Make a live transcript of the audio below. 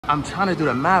I'm trying to do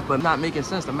the math, but not making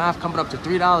sense. The math coming up to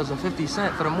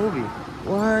 $3.50 for the movie.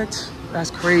 What? That's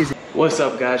crazy. What's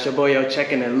up, guys? Your boy,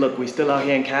 checking, and look, we still out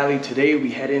here in Cali. Today, we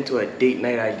head into a date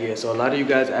night idea. So a lot of you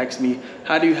guys ask me,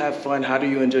 how do you have fun? How do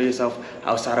you enjoy yourself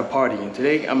outside of partying?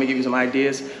 Today, I'm gonna give you some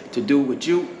ideas to do with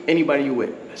you, anybody you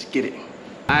with. Let's get it.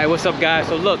 All right, what's up, guys?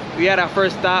 So look, we had our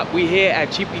first stop. We here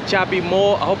at Cheapy Choppy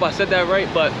Mall. I hope I said that right,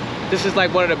 but this is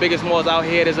like one of the biggest malls out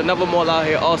here. There's another mall out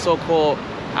here also called,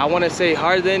 I want to say,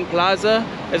 Hardin Plaza.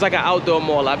 It's like an outdoor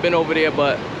mall. I've been over there,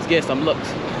 but it's getting some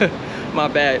looks. My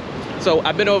bad. So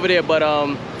I've been over there, but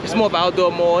it's more of an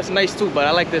outdoor mall. It's nice too, but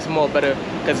I like this mall better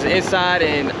because it's inside,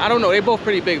 and I don't know, they're both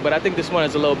pretty big, but I think this one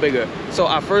is a little bigger. So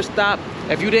our first stop,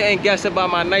 if you didn't guess it by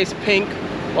my nice pink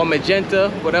or magenta,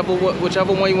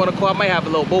 whichever one you want to call, I might have a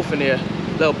little both in there,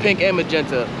 little pink and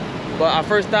magenta. But our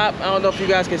first stop, I don't know if you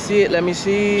guys can see it. Let me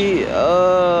see.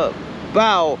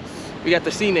 Wow, we got the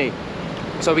Cine.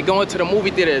 So we going to the movie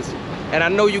theaters, and I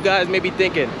know you guys may be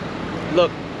thinking,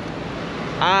 look,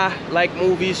 I like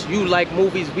movies, you like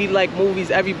movies, we like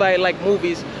movies, everybody like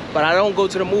movies, but I don't go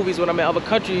to the movies when I'm in other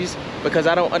countries because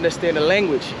I don't understand the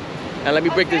language. And let me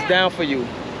break this down for you.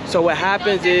 So what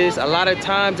happens is, a lot of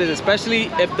times, especially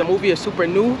if the movie is super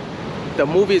new, the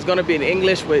movie is gonna be in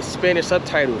English with Spanish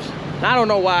subtitles. Now, I don't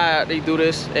know why they do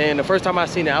this, and the first time I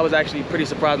seen it, I was actually pretty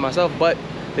surprised myself, but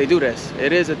they do this.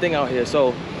 It is a thing out here.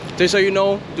 So just so you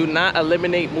know, do not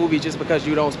eliminate movies just because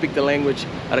you don't speak the language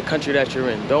of the country that you're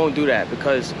in. Don't do that,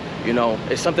 because, you know,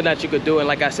 it's something that you could do. And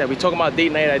like I said, we're talking about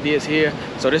date night ideas here.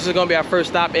 So this is gonna be our first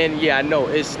stop. And yeah, I know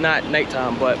it's not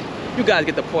nighttime, but you guys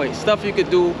get the point. Stuff you could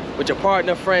do with your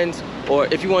partner, friends, or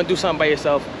if you want to do something by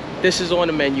yourself, this is on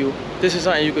the menu. This is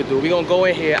something you could do. We're gonna go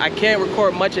in here. I can't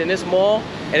record much in this mall,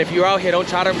 and if you're out here, don't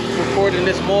try to record in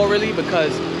this mall really,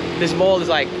 because this mall is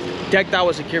like decked out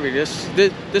with security.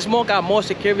 This mall got more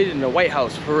security than the White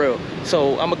House, for real.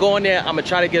 So I'm gonna go in there, I'm gonna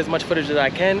try to get as much footage as I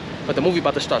can, but the movie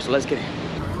about to start, so let's get it.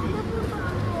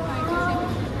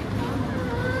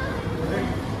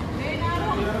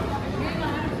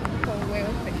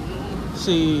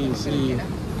 Sí, sí.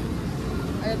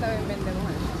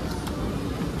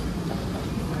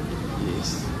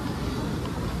 Yes.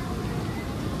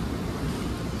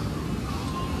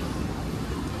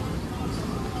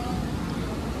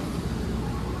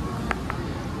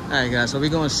 Alright, guys, so we're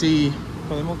gonna see.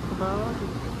 Podemos comprar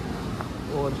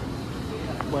or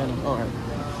bueno, alright.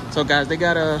 So guys, they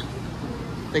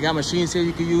got machines here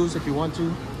you can use if you want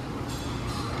to.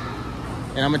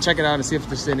 And I'm gonna check it out and see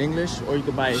if it's in English, or you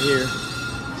can buy it here.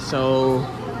 So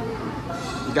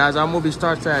you guys, our movie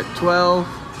starts at 12,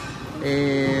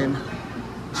 and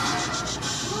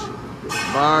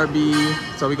Barbie.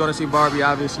 So we're gonna see Barbie,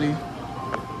 obviously.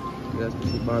 You guys can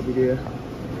see Barbie there.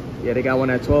 Yeah, they got one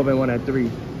at 12 and one at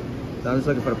 3. So I'm just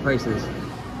looking for the prices.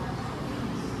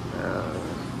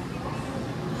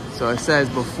 So it says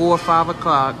before 5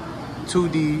 o'clock,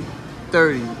 2D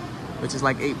 30, which is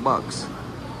like $8.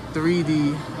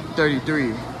 3D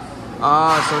 33.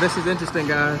 So this is interesting,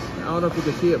 guys. I don't know if you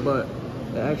can see it, but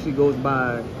it actually goes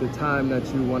by the time that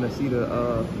you want to see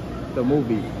the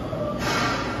movie.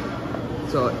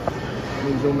 So let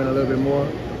me zoom in a little bit more.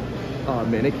 Oh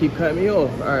man, they keep cutting me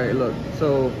off. All right, look.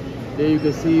 So there you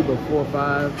can see before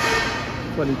 5,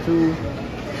 22,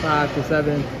 5 to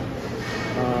 7.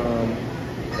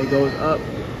 It goes up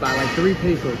by like 3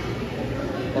 pesos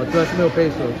or 3 mil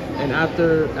pesos, and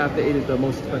after 8 is the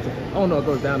most expensive. Oh no, it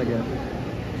goes down again.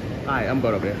 All right, I'm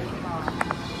going over there.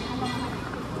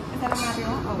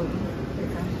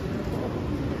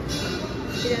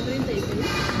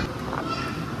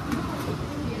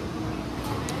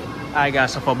 All right,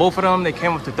 guys. So for both of them, they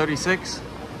came up to 36.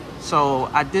 So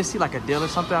I did see like a deal or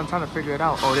something. I'm trying to figure it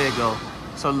out. Oh, there you go.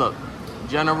 So look,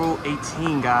 general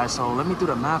 18, guys. So let me do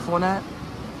the math on that.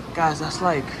 Guys, that's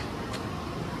like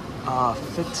 5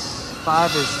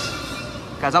 is,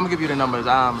 guys, I'm gonna give you the numbers.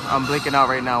 I'm blinking out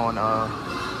right now on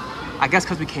I guess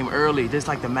because we came early. This is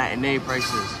like the matinee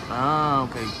prices. Oh,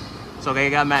 okay. So they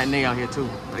got matinee out here too.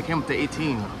 They came up to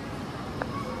 18.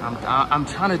 I'm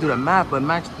trying to do the math, but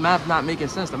math not making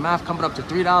sense. The math coming up to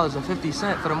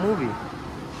 $3.50 for the movie.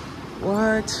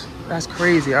 What? That's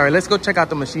crazy. All right, let's go check out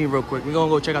the machine real quick. We're gonna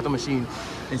go check out the machine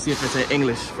and see if it's in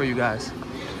English for you guys.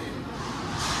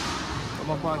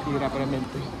 Vamos por aquí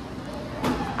rápidamente.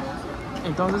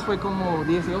 Entonces fue como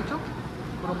 18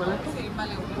 por un boleto? Sí,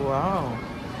 vale. Wow.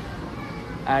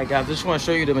 Alright, guys, just want to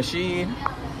show you the machine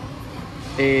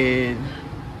in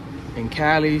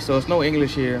Cali. So it's no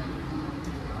English here,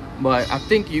 but I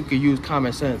think you could use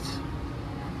common sense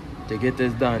to get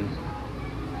this done.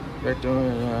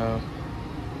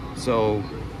 So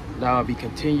That would be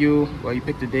continue. Well, you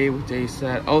pick the day, which day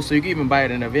set. Oh, so you can even buy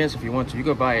it in advance if you want to. You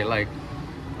could buy it like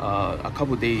a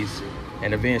couple days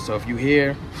in advance. So if you're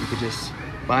here, you could just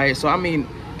buy it. So I mean,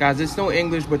 guys, it's no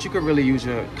English, but you could really use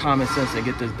your common sense and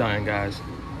get this done, guys.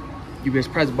 You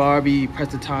just press Barbie, press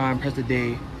the time, press the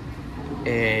day,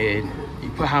 and you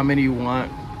put how many you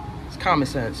want. It's common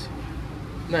sense.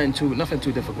 Nothing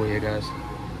too difficult here, guys.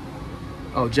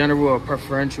 Oh, general or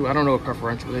preferential. I don't know what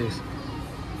preferential is.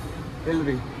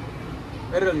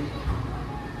 Hilary,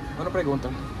 una pregunta.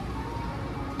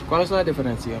 ¿Cuál es la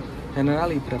diferencia? General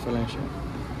y preferencia.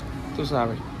 Tú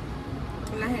sabes.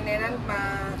 La general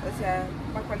va, o sea,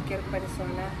 para cualquier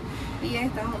persona. Y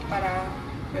estas son para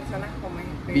personas como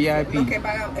VIP. Los que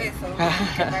pagan eso.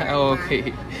 Que pagan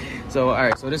okay. So, all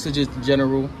right. So this is just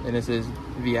general, and this is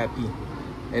VIP.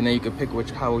 And then you can pick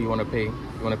how you want to pay.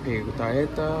 You want to pay with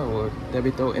tarjeta or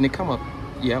debito, and it come up.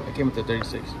 Yeah, it came up to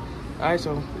 36. All right,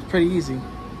 so it's pretty easy.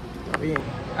 All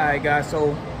right, guys.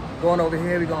 So going over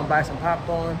here, we're gonna buy some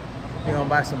popcorn. We're gonna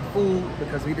buy some food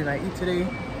because we did not eat today.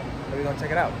 So we're gonna check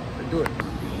it out. Let's do it.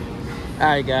 All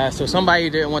right, guys. So somebody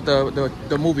didn't want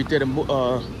the movie theater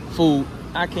food.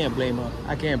 I can't blame her.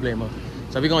 I can't blame her.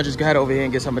 So we're gonna just go ahead over here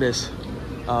and get some of this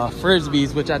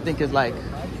frisbees, which I think is like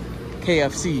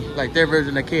KFC, like their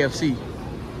version of KFC.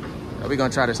 So we're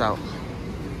gonna try this out.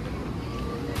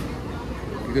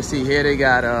 You can see here they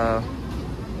got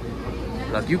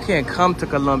look, you can't come to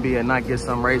Colombia and not get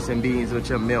some rice and beans with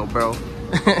your meal, bro.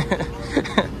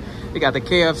 They got the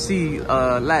KFC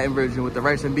Latin version with the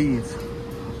rice and beans.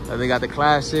 They got the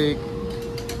classic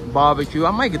barbecue.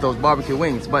 I might get those barbecue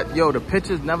wings, but yo, the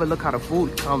pictures never look how the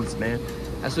food comes, man.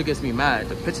 That's what gets me mad.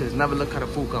 The pictures never look how the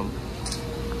food comes.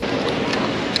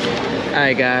 All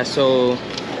right, guys, so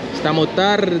estamos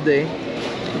tarde,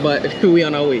 but we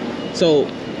on our way. So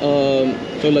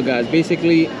look, guys,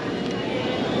 basically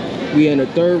we in the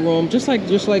third room, just like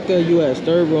the US,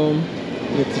 third room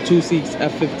with the 2 seats,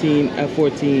 F15,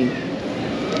 F14.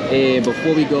 And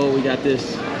before we go, we got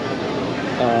this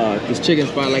chicken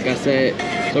spot, like I said.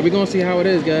 So we're gonna see how it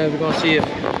is, guys. We're gonna see if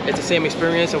it's the same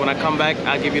experience. And when I come back,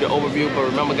 I'll give you the overview. But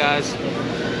remember, guys,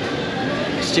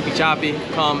 it's Chippy Choppy.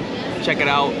 Come check it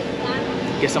out.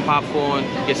 Get some popcorn,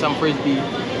 get some frisbee,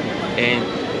 and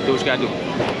do what you gotta do.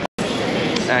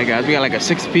 All right, guys, we got like a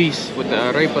 6-piece with the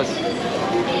arepas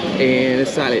and a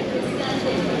salad,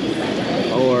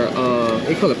 or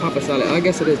they call it papa salad. I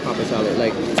guess it is papa salad,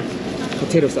 like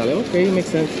potato salad. Okay, makes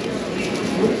sense.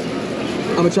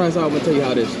 I'm gonna try this out. I'm gonna tell you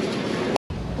how it is.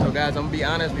 So, guys, I'm gonna be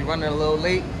honest. We running a little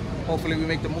late. Hopefully, we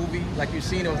make the movie. Like you've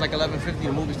seen, it was like 11:50.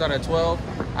 The movie started at 12.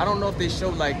 I don't know if they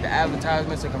showed like the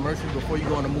advertisements and commercials before you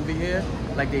go in the movie here,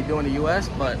 like they do in the US,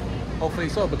 but hopefully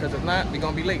so, because if not, we're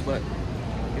gonna be late. But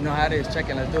you know how it is. Check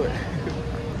it, let's do it.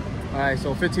 All right,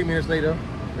 so 15 minutes later,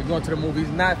 we're going to the movies.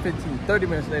 Not 15, 30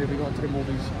 minutes later, we're going to the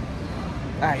movies.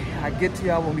 All right, I'll get to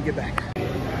y'all when we get back.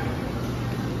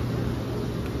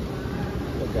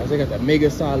 Look, guys, I got that mega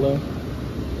sala.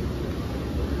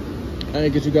 I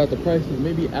didn't get you guys the prices.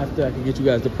 Maybe after I can get you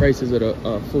guys the prices of the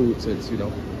food, since, you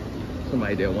know,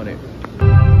 somebody didn't want it.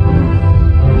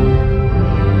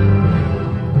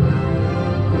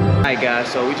 Alright, guys,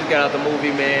 so we just got out the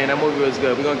movie, man. That movie was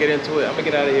good. We're gonna get into it. I'm gonna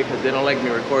get out of here because they don't like me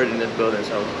recording in this building,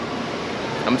 so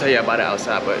I'm gonna tell you about it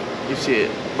outside, but you see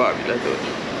it. Barbie, let's do it.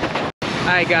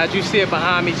 Alright, guys, you see it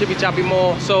behind me, Chippy Choppy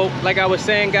Mall. So, like I was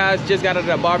saying, guys, just got out of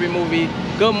the Barbie movie.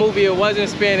 Good movie. It was in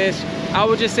Spanish. I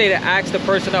would just say to ask the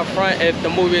person up front if the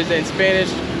movie is in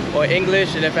Spanish or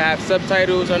English, and if it has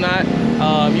subtitles or not.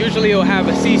 Usually it'll have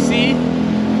a CC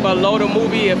below the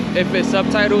movie if it's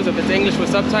subtitles, if it's English with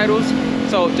subtitles.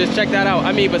 So just check that out.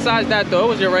 I mean, besides that though, it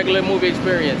was your regular movie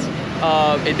experience.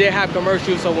 It did have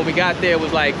commercials, so when we got there, it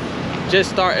was like just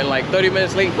starting, like 30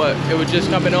 minutes late, but it was just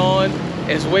coming on.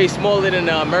 It's way smaller than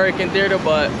the American theater,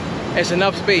 but it's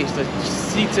enough space. The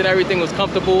seats and everything was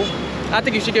comfortable. I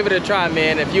think you should give it a try,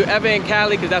 man. If you're ever in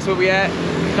Cali, because that's where we at,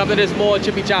 come to this mall,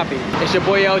 Chippy Choppy. It's your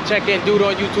boy L, check-in dude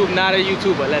on YouTube, not a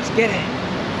YouTuber. Let's get it.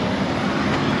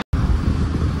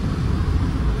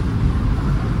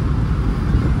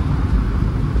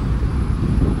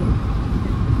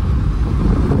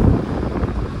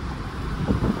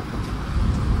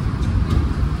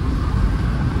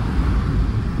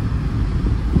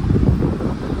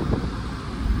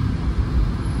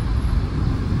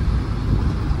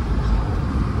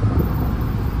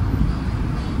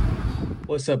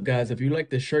 What's up, guys? If you like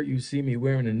the shirt you see me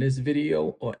wearing in this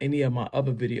video or any of my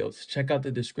other videos, check out the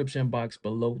description box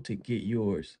below to get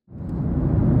yours.